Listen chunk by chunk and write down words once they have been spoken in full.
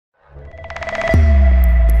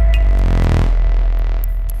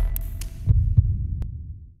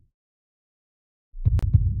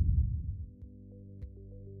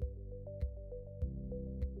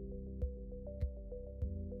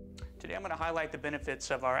highlight the benefits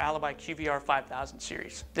of our Alibi QVR 5000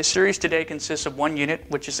 series. This series today consists of one unit,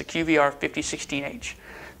 which is the QVR 5016H.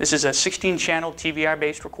 This is a 16-channel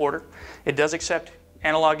TVI-based recorder. It does accept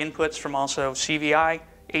analog inputs from also CVI,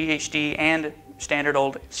 AHD, and standard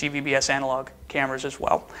old CVBS analog cameras as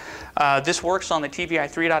well. This works on the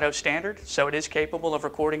TVI 3.0 standard, so it is capable of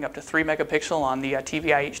recording up to 3 megapixel on the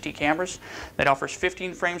TVI HD cameras. That offers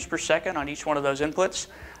 15 frames per second on each one of those inputs.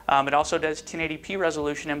 It also does 1080p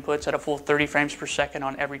resolution inputs at a full 30 frames per second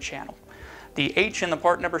on every channel. The H in the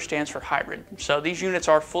part number stands for hybrid. So these units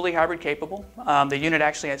are fully hybrid capable. The unit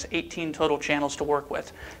actually has 18 total channels to work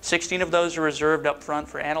with. 16 of those are reserved up front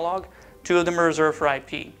for analog. 2 of them are reserved for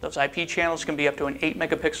IP. Those IP channels can be up to an 8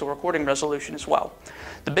 megapixel recording resolution as well.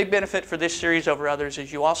 The big benefit for this series over others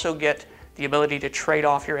is you also get the ability to trade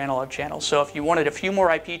off your analog channels. So if you wanted a few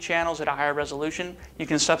more IP channels at a higher resolution, you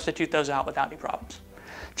can substitute those out without any problems.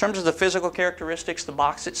 In terms of the physical characteristics, the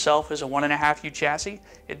box itself is a 1.5U chassis.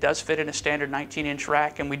 It does fit in a standard 19-inch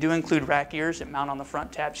rack, and we do include rack ears that mount on the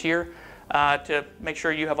front tabs here to make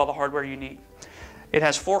sure you have all the hardware you need. It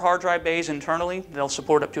has 4 hard drive bays internally. They'll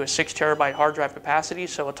support up to a 6 terabyte hard drive capacity,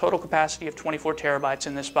 so a total capacity of 24 terabytes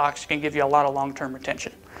in this box can give you a lot of long-term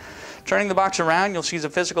retention. Turning the box around, you'll see the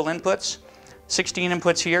physical inputs. 16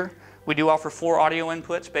 inputs here. We do offer 4 audio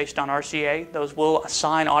inputs based on RCA. Those will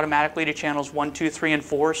assign automatically to channels 1, 2, 3, and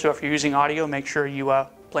 4, so if you're using audio, make sure you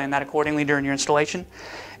plan that accordingly during your installation.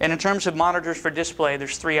 And in terms of monitors for display,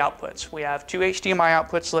 there's 3 outputs. We have 2 HDMI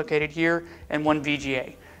outputs located here and 1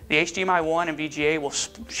 VGA. The HDMI 1 and VGA will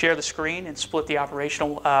share the screen and split the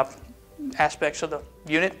operational aspects of the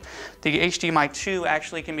unit. The HDMI 2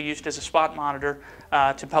 actually can be used as a spot monitor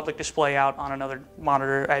to public display out on another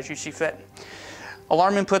monitor as you see fit.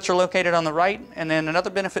 Alarm inputs are located on the right, and then another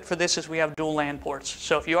benefit for this is we have dual LAN ports.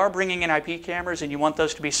 So if you are bringing in IP cameras and you want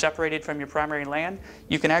those to be separated from your primary LAN,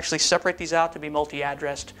 you can actually separate these out to be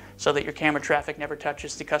multi-addressed so that your camera traffic never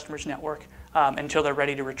touches the customer's network until they're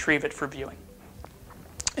ready to retrieve it for viewing.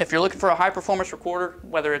 If you're looking for a high-performance recorder,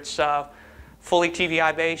 whether it's fully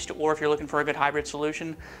TVI based or if you're looking for a good hybrid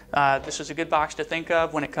solution, this is a good box to think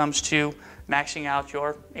of when it comes to maxing out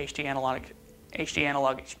your HD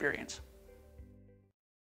analog experience.